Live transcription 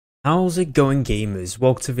How's it going, gamers?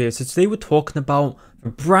 Welcome to the video. So today we're talking about a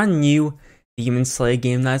brand new Demon Slayer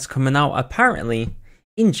game that's coming out apparently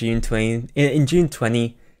in June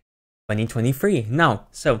 2023. Now,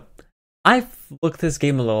 so I've looked at this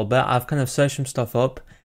game a little bit. I've kind of searched some stuff up.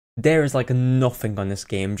 There is like nothing on this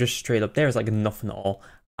game, just straight up. There is like nothing at all.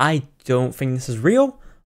 I don't think this is real,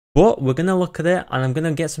 but we're gonna look at it and I'm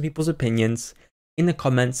gonna get some people's opinions in the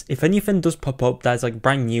comments. If anything does pop up that's like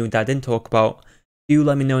brand new that I didn't talk about, do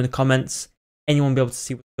let me know in the comments. Anyone be able to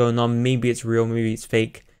see what's going on? Maybe it's real, maybe it's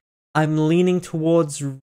fake. I'm leaning towards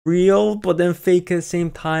real, but then fake at the same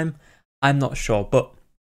time. I'm not sure. But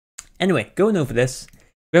anyway, going over this,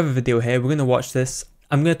 we have a video here. We're going to watch this.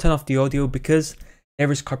 I'm going to turn off the audio because there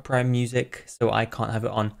is copyright music, so I can't have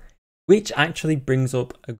it on. Which actually brings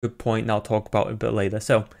up a good point that I'll talk about a bit later.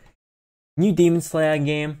 So, new Demon Slayer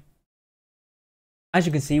game. As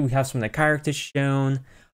you can see, we have some of the characters shown.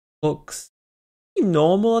 Looks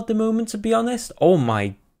normal at the moment, to be honest. Oh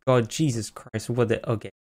my god, Jesus Christ, what it?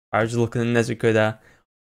 Okay, I was just looking at Nezuko.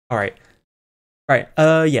 Alright,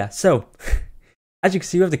 yeah, so as you can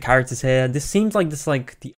see, we have the characters here. This seems like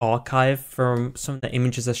the archive from some of the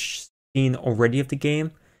images I've seen already of the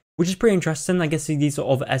game, which is pretty interesting. I guess these are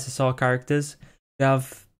all the SSR characters. We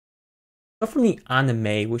have stuff from the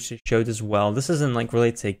anime, which is showed as well. This isn't like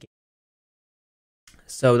related to the game,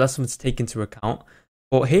 so that's something to take into account.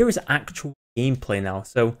 But here is actual gameplay now.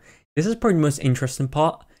 So this is probably the most interesting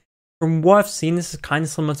part. From what I've seen, this is kind of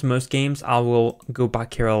similar to most games. I will go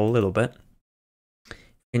back here a little bit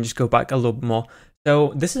and just go back a little bit more.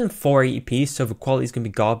 So this is in 480p, so the quality is going to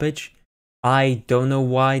be garbage. I don't know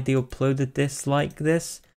why they uploaded this like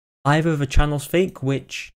this. Either the channel's fake,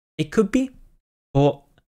 which it could be, but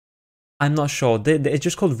I'm not sure. It's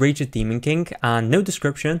just called Rage of Demon King and no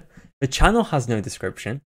description. The channel has no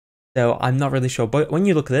description. So I'm not really sure, but when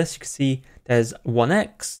you look at this, you can see there's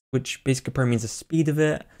 1x, which basically probably means the speed of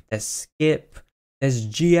it. There's skip. There's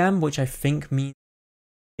GM, which I think means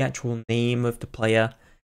the actual name of the player.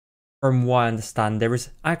 From what I understand, there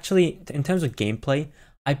is actually, in terms of gameplay,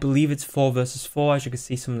 I believe it's 4 versus 4. As you can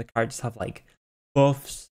see, some of the characters have like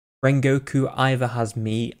buffs. Rengoku either has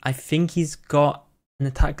me. I think he's got an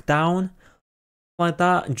attack down, like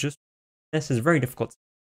that. Just this is very difficult.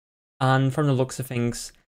 And from the looks of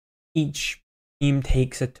things, each team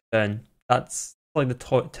takes a turn. That's like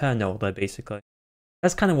the turn order, basically.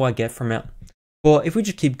 That's kind of what I get from it. But if we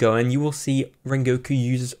just keep going, you will see Rengoku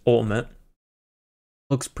uses ultimate.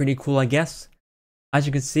 Looks pretty cool, I guess. As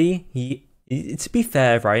you can see, to be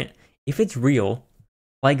fair, right, if it's real,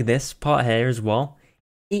 like this part here as well,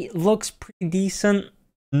 it looks pretty decent.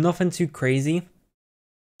 Nothing too crazy.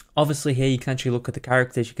 Obviously here you can actually look at the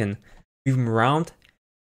characters, you can move them around.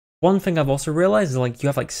 One thing I've also realized is like you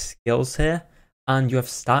have like skills here and you have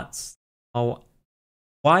stats. Now,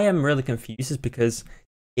 why I'm really confused is because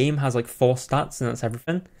the game has like 4 stats and that's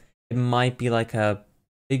everything. It might be like a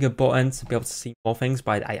bigger button to be able to see more things,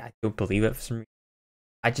 but I don't believe it for some reason.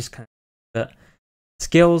 I just kind of. But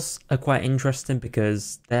skills are quite interesting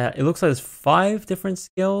because it looks like there's 5 different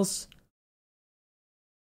skills.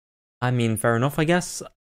 I mean, fair enough, I guess.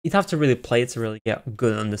 You'd have to really play it to really get a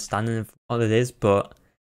good understanding of what it is, but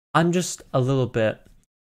I'm just a little bit.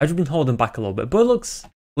 I've just been holding back a little bit, but it looks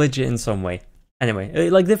legit in some way. Anyway,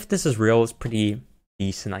 like if this is real, it's pretty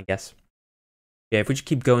decent, I guess. Yeah, if we just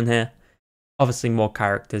keep going here, obviously more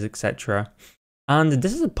characters, etc. And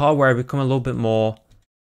this is the part where I become a little bit more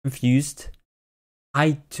confused.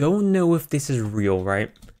 I don't know if this is real,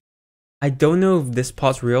 right? I don't know if this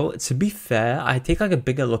part's real. To be fair, I take like a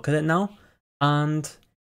bigger look at it now, and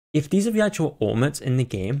if these are the actual ultimates in the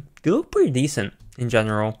game, they look pretty decent in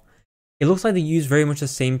general. It looks like they use very much the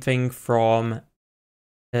same thing from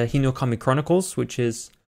Hinokami Chronicles, which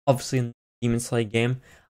is obviously in the Demon Slayer game.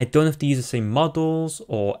 I don't know if they use the same models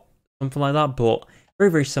or something like that, but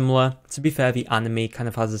very, very similar. To be fair, the anime kind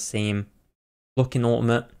of has the same looking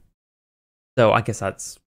ultimate. So I guess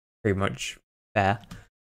that's pretty much fair.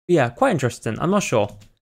 But yeah, quite interesting. I'm not sure.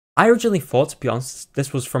 I originally thought, to be honest,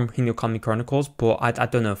 this was from Hinokami Chronicles, but I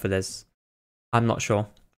don't know if it is. I'm not sure.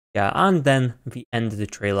 Yeah, and then the end of the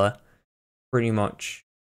trailer, pretty much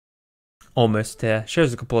almost here.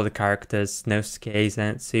 Shows a couple of the characters, Nosuke,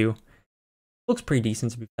 Zenitsu. Looks pretty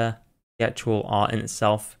decent, to be fair. The actual art in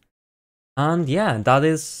itself. And yeah, that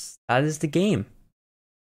is the game.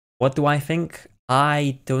 What do I think?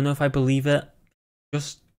 I don't know if I believe it.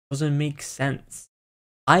 Just doesn't make sense.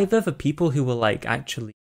 Either the people who were like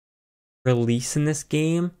actually releasing this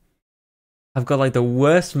game have got like the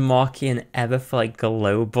worst marketing ever for like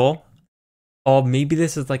global, or maybe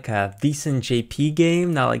this is like a decent JP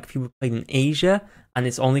game that like people played in Asia and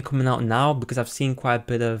it's only coming out now because I've seen quite a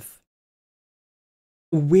bit of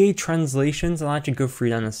weird translations. I'll actually go through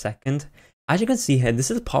that in a second. As you can see here,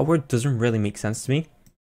 this is the part where it doesn't really make sense to me.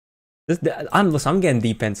 I'm getting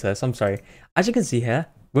deep into this, I'm sorry. As you can see here,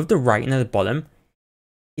 with the writing at the bottom,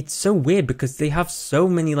 it's so weird because they have so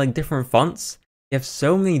many like different fonts. They have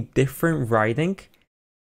so many different writing. It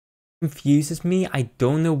confuses me. I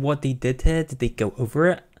don't know what they did here. Did they go over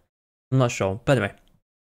it? I'm not sure. But anyway,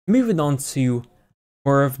 moving on to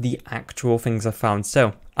more of the actual things I found.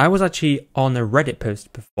 So I was actually on a Reddit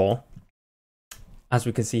post before, as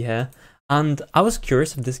we can see here, and I was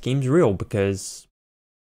curious if this game's real because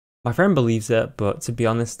my friend believes it, but to be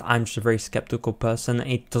honest, I'm just a very skeptical person.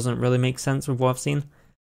 It doesn't really make sense with what I've seen.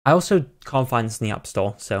 I also can't find this in the App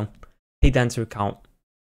Store, so take that into account.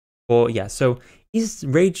 But yeah, so is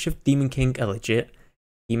Rage of Demon King a legit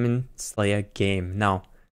Demon Slayer game? Now,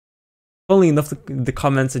 funnily enough, the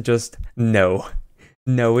comments are just no.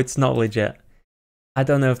 No, it's not legit. I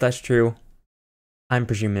don't know if that's true. I'm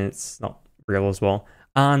presuming it's not real as well.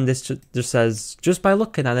 And this just says, just by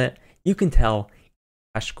looking at it, you can tell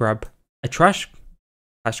a trash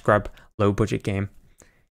grab, low budget game.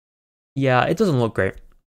 Yeah, it doesn't look great.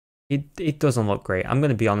 It doesn't look great. I'm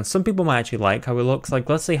gonna be honest. Some people might actually like how it looks. Like,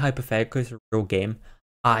 let's say hypothetically it's a real game.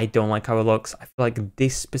 I don't like how it looks. I feel like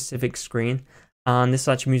this specific screen, and this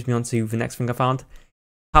actually moves me on to the next thing I found.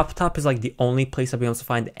 TapTap is like the only place I'll be able to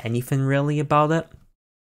find anything really about it.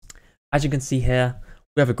 As you can see here,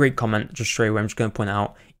 we have a great comment just straight away. I'm just gonna point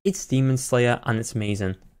out it's Demon Slayer and it's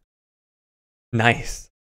amazing. Nice.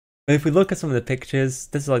 But if we look at some of the pictures,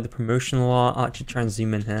 this is like the promotional art. I'll actually try and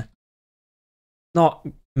zoom in here. Not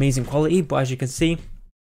amazing quality, but as you can see,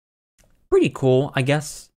 pretty cool, I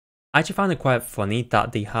guess. I actually found it quite funny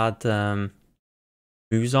that they had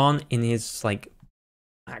Muzan in his like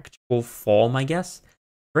actual form, I guess.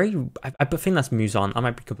 I think that's Muzan. I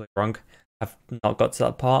might be completely wrong. I've not got to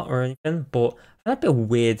that part or anything, but I find it a bit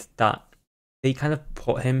weird that they kind of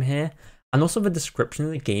put him here. And also the description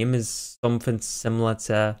of the game is something similar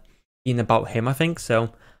to being about him, I think.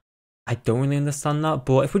 So I don't really understand that.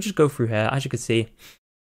 But if we just go through here, as you can see,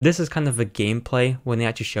 this is kind of the gameplay when they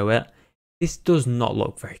actually show it. This does not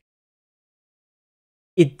look very good.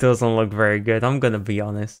 It doesn't look very good, I'm going to be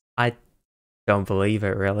honest. I don't believe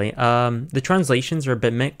it, really. The translations are a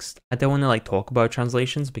bit mixed. I don't want to like talk about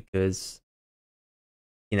translations because,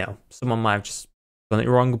 you know, someone might have just done it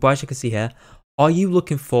wrong. But as you can see here, are you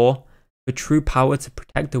looking for the true power to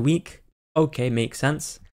protect the weak? Okay, makes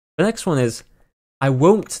sense. The next one is, I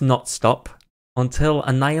won't not stop until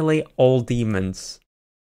annihilate all demons.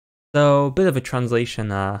 So, a bit of a translation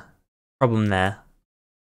problem there.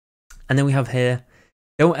 And then we have here,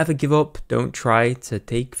 don't ever give up, don't try to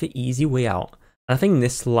take the easy way out. And I think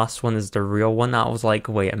this last one is the real one. I was like,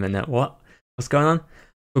 wait a minute, what's going on?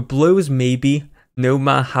 The blows maybe, no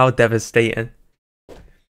matter how devastating.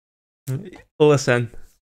 Listen,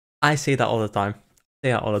 I say that all the time.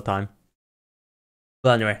 But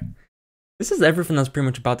anyway, this is everything that's pretty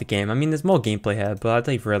much about the game. I mean, there's more gameplay here, but I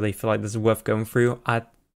don't really feel like this is worth going through. I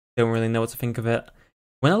don't really know what to think of it.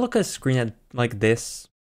 When I look at a screen like this,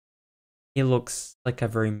 it looks like a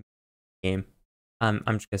very game. I'm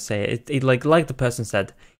just gonna say it. It like the person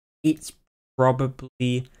said, it's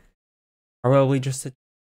probably just a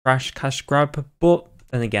trash cash grab. But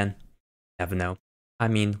then again, never know. I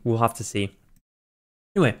mean, we'll have to see.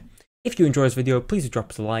 Anyway, if you enjoy this video, please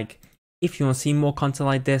drop us a like. If you want to see more content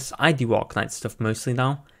like this, I do Arknight stuff mostly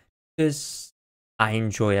now because I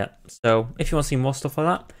enjoy it. So if you want to see more stuff like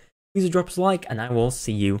that, please drop us a like, and I will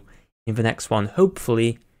see you in the next one.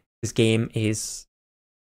 Hopefully, this game is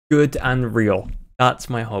good and real. That's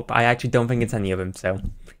my hope. I actually don't think it's any of them, so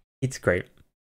it's great.